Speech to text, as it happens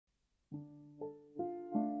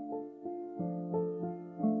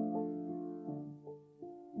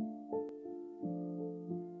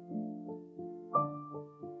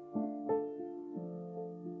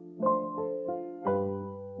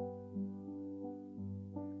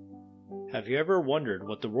Have you ever wondered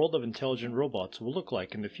what the world of intelligent robots will look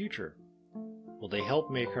like in the future? Will they help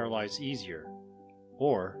make our lives easier?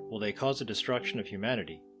 Or will they cause the destruction of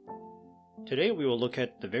humanity? Today we will look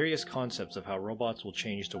at the various concepts of how robots will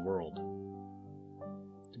change the world.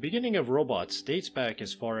 The beginning of robots dates back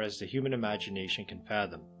as far as the human imagination can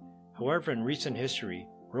fathom. However, in recent history,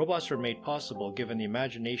 robots were made possible given the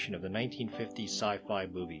imagination of the 1950s sci-fi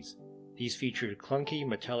movies. These featured clunky,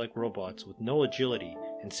 metallic robots with no agility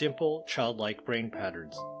and simple, childlike brain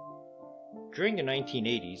patterns. During the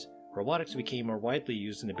 1980s, robotics became more widely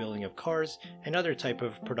used in the building of cars and other type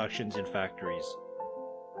of productions in factories.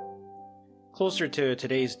 Closer to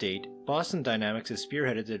today's date, Boston Dynamics has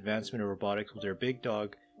spearheaded the advancement of robotics with their Big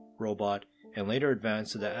Dog robot and later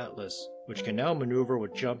advanced to the Atlas, which can now maneuver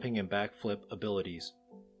with jumping and backflip abilities.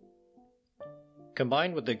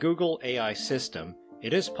 Combined with the Google AI system,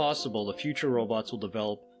 it is possible the future robots will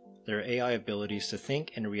develop their AI abilities to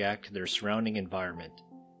think and react to their surrounding environment.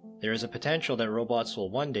 There is a potential that robots will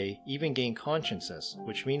one day even gain consciousness,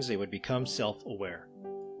 which means they would become self-aware.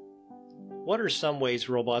 What are some ways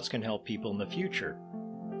robots can help people in the future?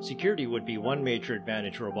 Security would be one major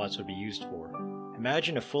advantage robots would be used for.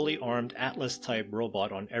 Imagine a fully armed Atlas-type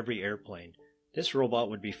robot on every airplane. This robot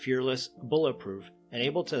would be fearless, bulletproof, and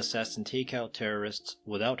able to assess and take out terrorists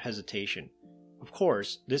without hesitation. Of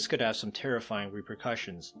course, this could have some terrifying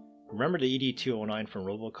repercussions. Remember the ED-209 from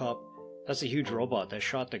RoboCop? That's a huge robot that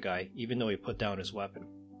shot the guy even though he put down his weapon.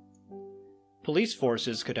 Police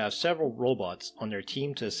forces could have several robots on their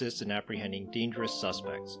team to assist in apprehending dangerous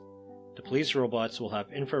suspects. The police robots will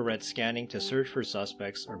have infrared scanning to search for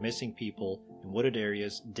suspects or missing people in wooded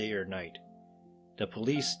areas day or night. The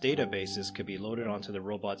police databases could be loaded onto the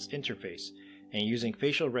robot's interface, and using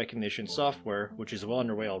facial recognition software, which is well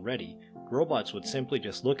underway already, robots would simply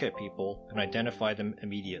just look at people and identify them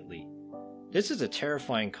immediately. This is a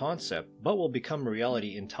terrifying concept, but will become a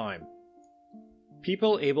reality in time.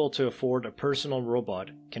 People able to afford a personal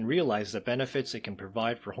robot can realize the benefits it can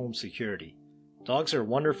provide for home security. Dogs are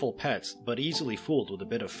wonderful pets, but easily fooled with a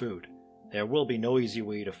bit of food. There will be no easy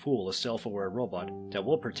way to fool a self-aware robot that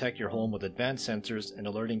will protect your home with advanced sensors and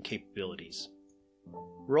alerting capabilities.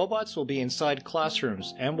 Robots will be inside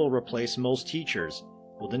classrooms and will replace most teachers.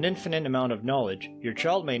 With an infinite amount of knowledge, your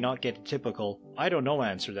child may not get the typical "I don't know"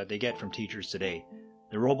 answer that they get from teachers today.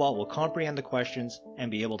 The robot will comprehend the questions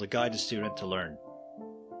and be able to guide the student to learn.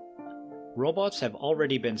 Robots have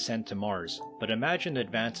already been sent to Mars, but imagine the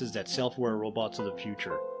advances that self-aware robots of the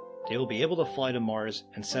future. They will be able to fly to Mars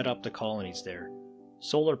and set up the colonies there.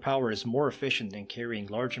 Solar power is more efficient than carrying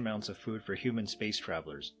large amounts of food for human space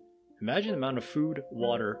travelers. Imagine the amount of food,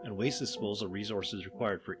 water, and waste disposal resources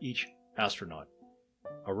required for each astronaut.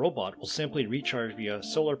 A robot will simply recharge via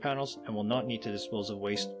solar panels and will not need to dispose of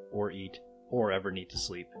waste or eat, or ever need to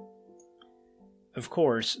sleep. Of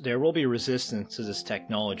course, there will be resistance to this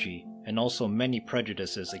technology, and also many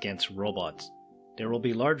prejudices against robots. There will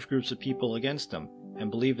be large groups of people against them, and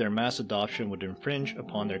believe their mass adoption would infringe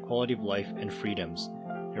upon their quality of life and freedoms.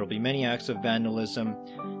 There will be many acts of vandalism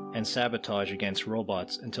and sabotage against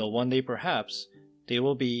robots until one day perhaps they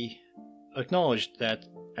will be acknowledged that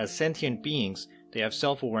as sentient beings they have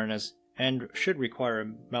self-awareness and should require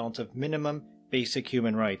an amount of minimum basic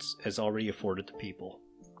human rights as already afforded to people.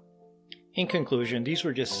 In conclusion, these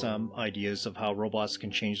were just some ideas of how robots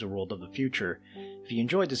can change the world of the future. If you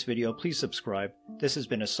enjoyed this video, please subscribe. This has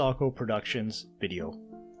been a Socco Productions video.